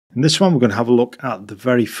In this one, we're going to have a look at the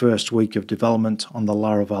very first week of development on the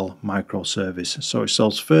Laravel microservice. So it's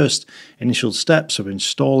those first initial steps of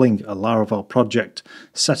installing a Laravel project,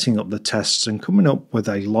 setting up the tests and coming up with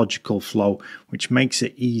a logical flow which makes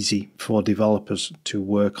it easy for developers to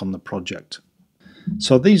work on the project.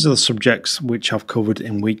 So these are the subjects which I've covered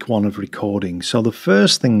in week one of recording. So the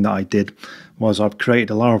first thing that I did was I've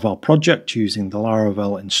created a Laravel project using the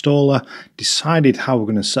Laravel installer, decided how we're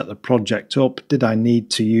going to set the project up. Did I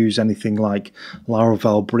need to use anything like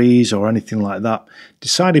Laravel Breeze or anything like that?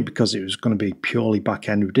 Decided because it was going to be purely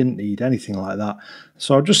back-end, we didn't need anything like that.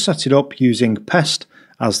 So I just set it up using Pest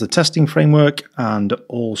as the testing framework and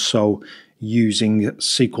also using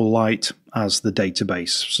SQLite as the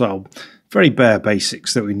database. So very bare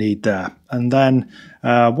basics that we need there. And then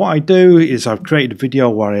what I do is I've created a video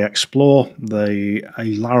where I explore a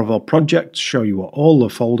Laravel project, show you what all the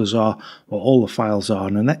folders are, what all the files are,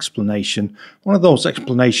 and an explanation. One of those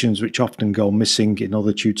explanations which often go missing in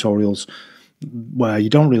other tutorials where you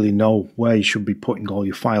don't really know where you should be putting all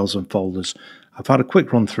your files and folders. I've had a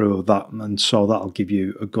quick run through of that, and so that'll give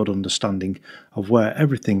you a good understanding of where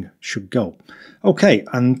everything should go. Okay,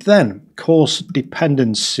 and then course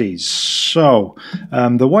dependencies. So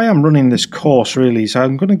the way I'm running this course really is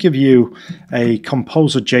I'm going to give you a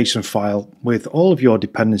composer JSON file with all of your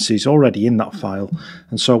dependencies already in that file.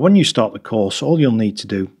 And so when you start the course, all you'll need to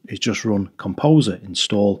do is just run composer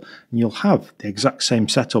install, and you'll have the exact same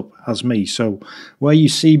setup as me. So where you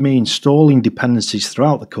see me installing dependencies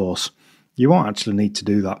throughout the course, you won't actually need to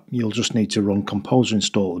do that. You'll just need to run composer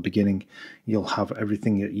install at the beginning. You'll have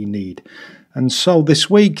everything that you need. And so this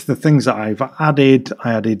week, the things that I added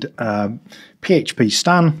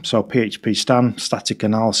PHPStan. So PHPStan, static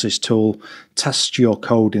analysis tool, tests your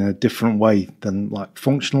code in a different way than like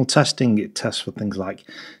functional testing. It tests for things like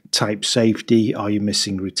type safety, are you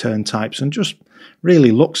missing return types, and just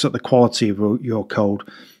really looks at the quality of your code,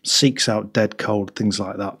 seeks out dead code, things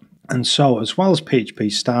like that. And so as well as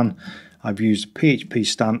PHPStan, I've used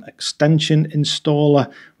PHPStan extension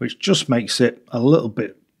installer, which just makes it a little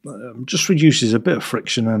bit, just reduces a bit of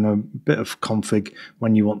friction and a bit of config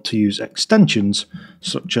when you want to use extensions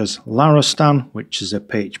such as Larastan, which is a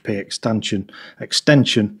PHP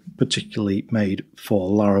extension particularly made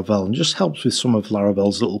for Laravel, and just helps with some of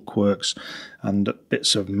Laravel's little quirks and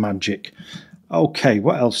bits of magic. Okay,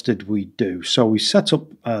 what else did we do? So we set up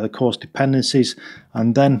the course dependencies,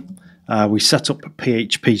 and then we set up a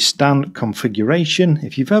PHPStan configuration.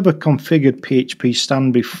 If you've ever configured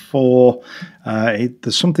PHPStan before,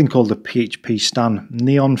 there's something called the PHPStan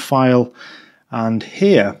neon file. And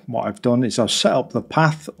here, what I've done is I've set up the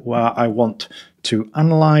path where I want to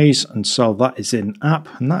analyze, and so that is in app,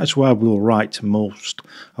 and that is where we'll write most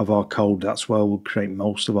of our code. That's where we'll create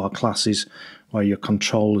most of our classes, where your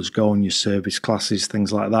controllers go and your service classes,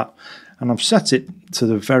 things like that. And I've set it to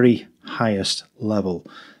the very highest level.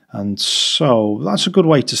 And so that's a good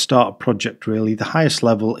way to start a project really. The highest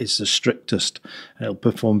level is the strictest. It'll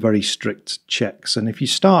perform very strict checks. And if you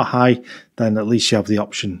start high, then at least you have the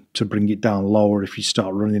option to bring it down lower if you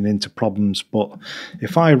start running into problems. But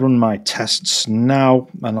if I run my tests now,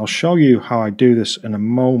 and I'll show you how I do this in a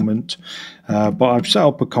moment, but I've set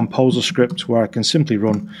up a composer script where I can simply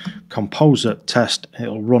run composer test.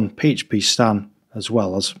 It'll run PHPStan as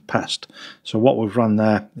well as Pest. So what we've run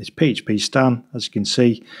there is PHPStan. As you can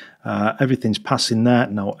see, everything's passing there,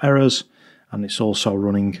 no errors, and it's also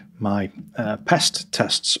running my Pest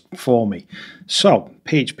tests for me. So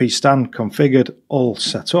PHPStan configured, all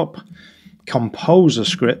set up. Composer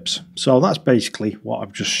scripts, so that's basically what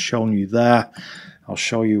I've just shown you there. I'll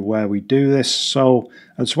show you where we do this. So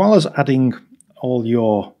as well as adding all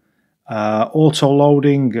your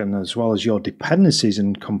auto-loading and as well as your dependencies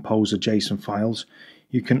in composer JSON files,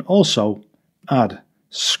 you can also add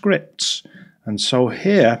scripts. And so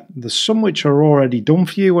here, there's some which are already done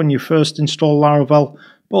for you when you first install Laravel,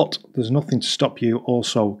 but there's nothing to stop you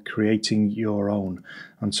also creating your own.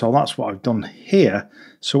 And so that's what I've done here.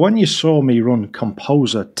 So when you saw me run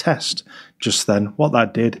composer test just then, what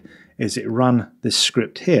that did is it ran this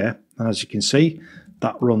script here, and as you can see,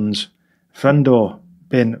 that runs vendor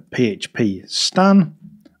bin PHPStan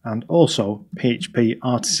and also PHP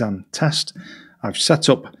artisan test. I've set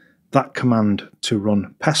up that command to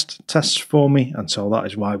run Pest tests for me, and so that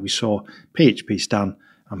is why we saw PHPStan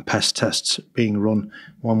and Pest tests being run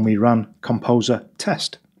when we ran composer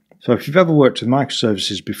test. So if you've ever worked with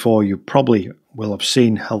microservices before, you probably will have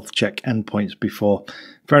seen Healthcheck Endpoints before.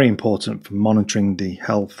 Very important for monitoring the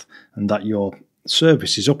health and that your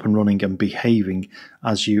service is up and running and behaving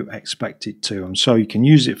as you expect it to. And so you can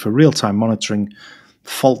use it for real-time monitoring,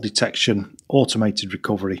 fault detection, automated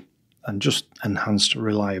recovery, and just enhanced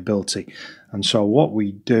reliability. And so what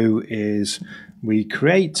we do is we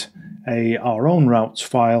create our own routes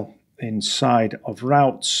file inside of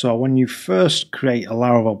routes. So when you first create a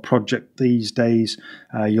Laravel project these days,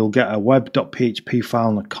 you'll get a web.php file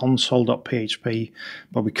and a console.php,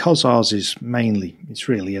 but because ours is it's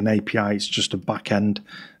really an API, it's just a backend.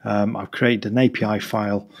 I've created an API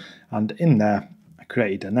file, and in there I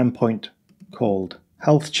created an endpoint called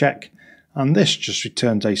Healthcheck, and this just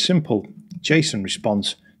returns a simple JSON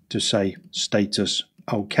response to say status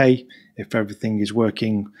OK if everything is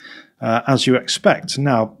working as you expect.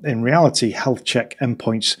 Now, in reality, Healthcheck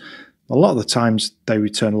endpoints, a lot of the times they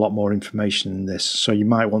return a lot more information than this. So you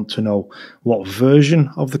might want to know what version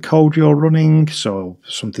of the code you're running. So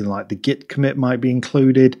something like the git commit might be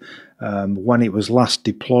included, when it was last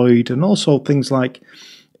deployed, and also things like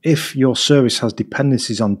if your service has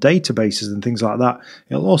dependencies on databases and things like that,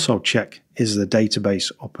 it'll also check, is the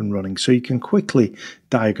database up and running? So you can quickly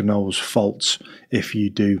diagnose faults if you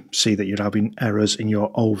do see that you're having errors in your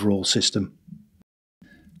overall system.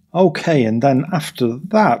 Okay, and then after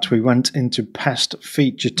that we went into Pest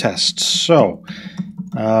feature tests. So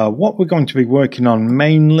what we're going to be working on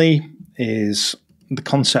mainly is the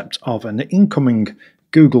concept of an incoming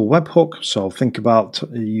Google webhook. So think about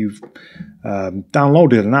you've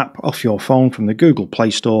downloaded an app off your phone from the Google Play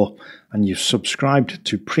Store and you've subscribed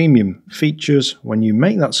to premium features. When you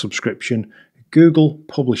make that subscription, Google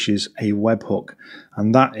publishes a webhook,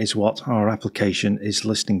 and that is what our application is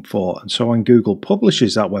listening for. And so when Google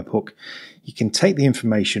publishes that webhook, you can take the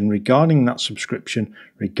information regarding that subscription,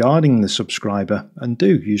 regarding the subscriber, and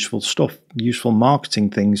do useful stuff, useful marketing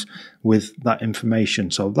things with that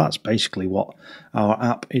information. So that's basically what our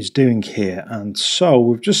app is doing here. And so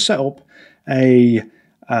we've just set up a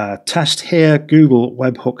test here, Google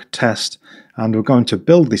webhook test, and we're going to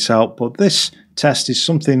build this out. But this test is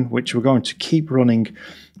something which we're going to keep running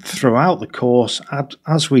throughout the course.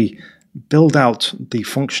 As we build out the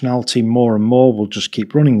functionality more and more, we'll just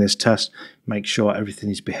keep running this test, make sure everything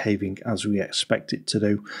is behaving as we expect it to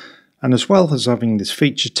do. And as well as having this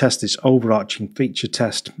feature test, this overarching feature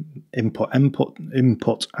test, input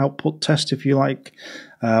output test if you like,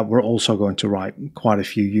 we're also going to write quite a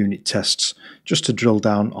few unit tests just to drill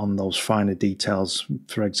down on those finer details.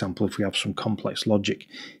 For example, if we have some complex logic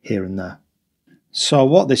here and there. So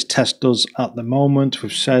what this test does at the moment,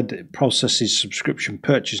 we've said it processes subscription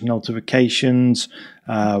purchase notifications.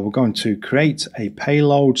 We're going to create a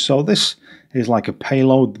payload. So this is like a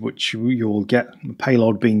payload which you will get, the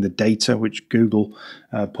payload being the data which Google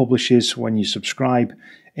publishes when you subscribe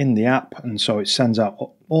in the app. And so it sends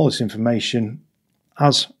out all this information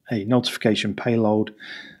as a notification payload.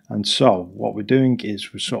 And so what we're doing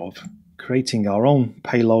is we're sort of creating our own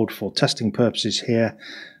payload for testing purposes here.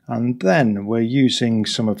 And then we're using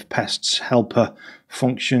some of Pest's helper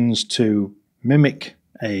functions to mimic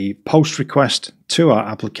a post request to our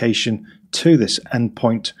application to this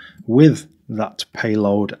endpoint with that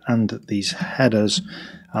payload and these headers.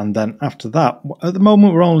 And then after that, at the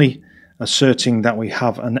moment we're only asserting that we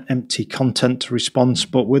have an empty content response,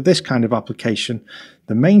 but with this kind of application,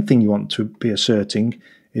 the main thing you want to be asserting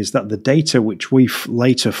is that the data which we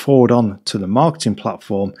later forward on to the marketing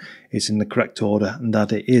platform is in the correct order and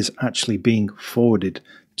that it is actually being forwarded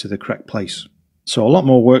to the correct place. So a lot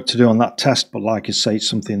more work to do on that test, but like I say, it's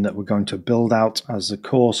something that we're going to build out as the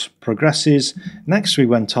course progresses. Next, we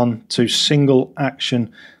went on to single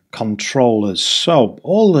action controllers. So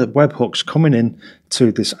all the webhooks coming in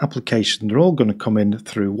to this application, they're all going to come in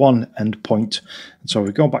through one endpoint. And so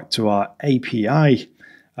we go back to our API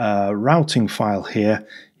routing file here,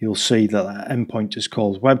 you'll see that that endpoint is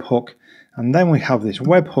called webhook, and then we have this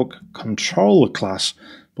webhook controller class.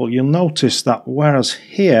 But you'll notice that whereas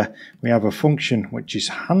here we have a function which is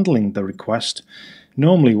handling the request,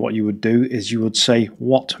 normally what you would do is you would say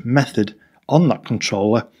what method on that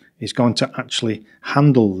controller is going to actually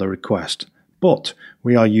handle the request. But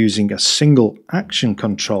we are using a single action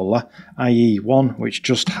controller, i.e. one which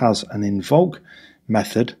just has an invoke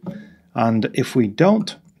method. And if we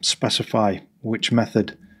don't specify which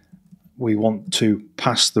method we want to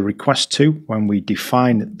pass the request to when we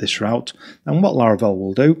define this route, then what Laravel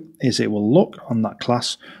will do is it will look on that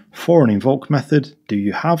class for an invoke method. Do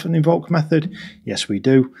you have an invoke method? Yes, we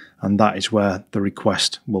do. And that is where the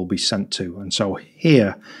request will be sent to. And so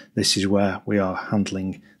here, this is where we are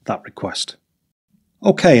handling that request.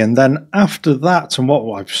 Okay, and then after that, and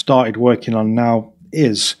what I've started working on now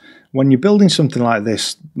is when you're building something like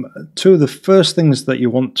this, two of the first things that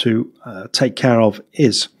you want to take care of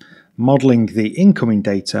is modeling the incoming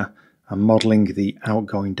data and modeling the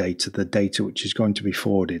outgoing data, the data which is going to be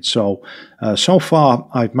forwarded. So far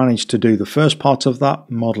I've managed to do the first part of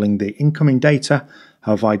that, modeling the incoming data.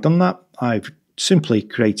 How have I done that? I've simply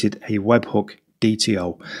created a webhook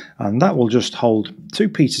DTO, and that will just hold two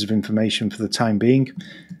pieces of information for the time being.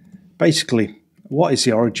 Basically, what is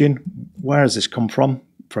the origin? Where has this come from?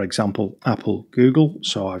 For example, Apple, Google.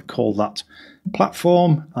 So I've called that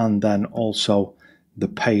platform, and then also the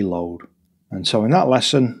payload. And so in that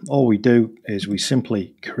lesson, all we do is we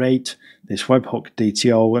simply create this webhook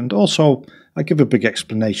DTO, and also I give a big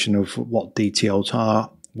explanation of what DTOs are,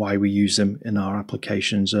 why we use them in our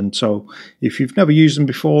applications. And so if you've never used them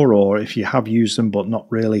before, or if you have used them but not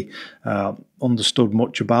really understood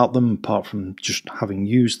much about them apart from just having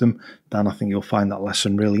used them, then I think you'll find that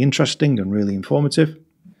lesson really interesting and really informative.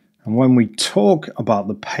 And when we talk about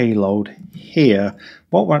the payload here,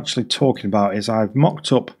 what we're actually talking about is I've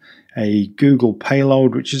mocked up a Google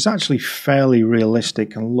payload, which is actually fairly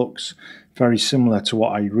realistic and looks very similar to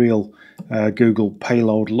what a real Google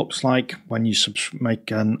payload looks like when you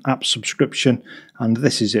make an app subscription. And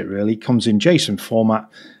this is it really. It comes in JSON format,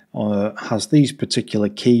 has these particular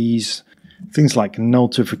keys, things like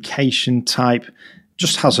notification type,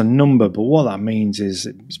 just has a number, but what that means is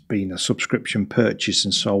it's been a subscription purchase,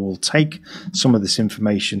 and so we'll take some of this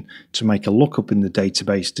information to make a lookup in the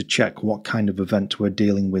database to check what kind of event we're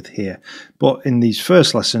dealing with here. But in these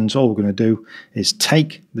first lessons, all we're going to do is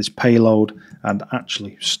take this payload and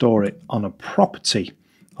actually store it on a property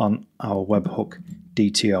on our webhook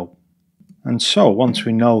DTO. And so once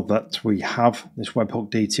we know that we have this webhook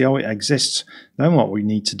DTO, it exists, then what we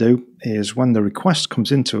need to do is when the request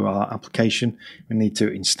comes into our application, we need to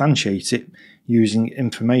instantiate it using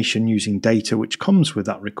information, using data which comes with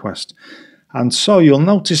that request. And so you'll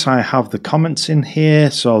notice I have the comments in here.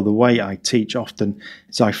 So the way I teach often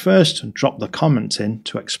is I first drop the comments in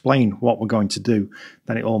to explain what we're going to do.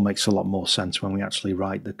 Then it all makes a lot more sense when we actually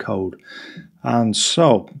write the code. And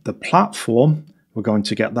so the platform, we're going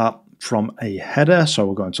to get that from a header. So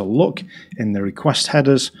we're going to look in the request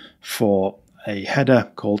headers for a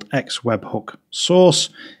header called X webhook source.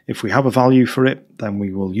 If we have a value for it, then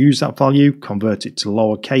we will use that value, convert it to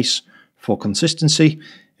lowercase for consistency.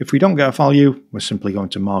 If we don't get a value, we're simply going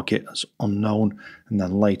to mark it as unknown, and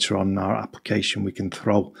then later on in our application we can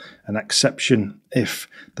throw an exception if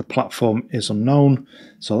the platform is unknown.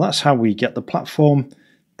 So that's how we get the platform.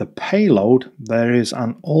 The payload, there is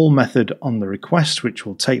an all method on the request which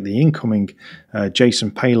will take the incoming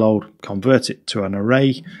JSON payload, convert it to an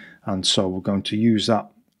array, and so we're going to use that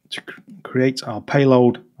to create our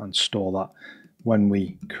payload and store that when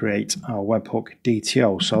we create our webhook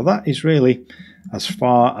DTO. So that is really as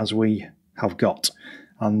far as we have got.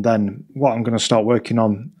 And then what I'm going to start working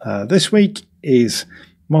on this week is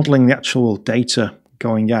modeling the actual data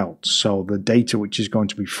going out. So the data which is going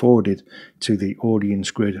to be forwarded to the audience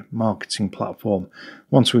grid marketing platform.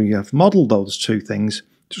 Once we have modeled those two things,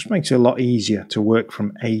 it just makes it a lot easier to work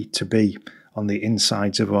from A to B on the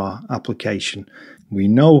insides of our application. We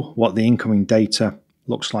know what the incoming data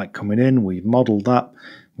looks like coming in. We've modeled that.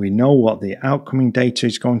 We know what the outgoing data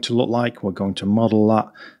is going to look like. We're going to model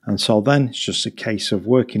that. And so then it's just a case of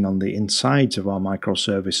working on the insides of our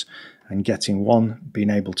microservice and getting being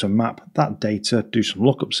able to map that data, do some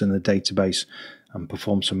lookups in the database, and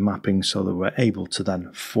perform some mapping so that we're able to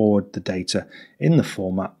then forward the data in the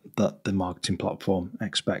format that the marketing platform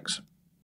expects.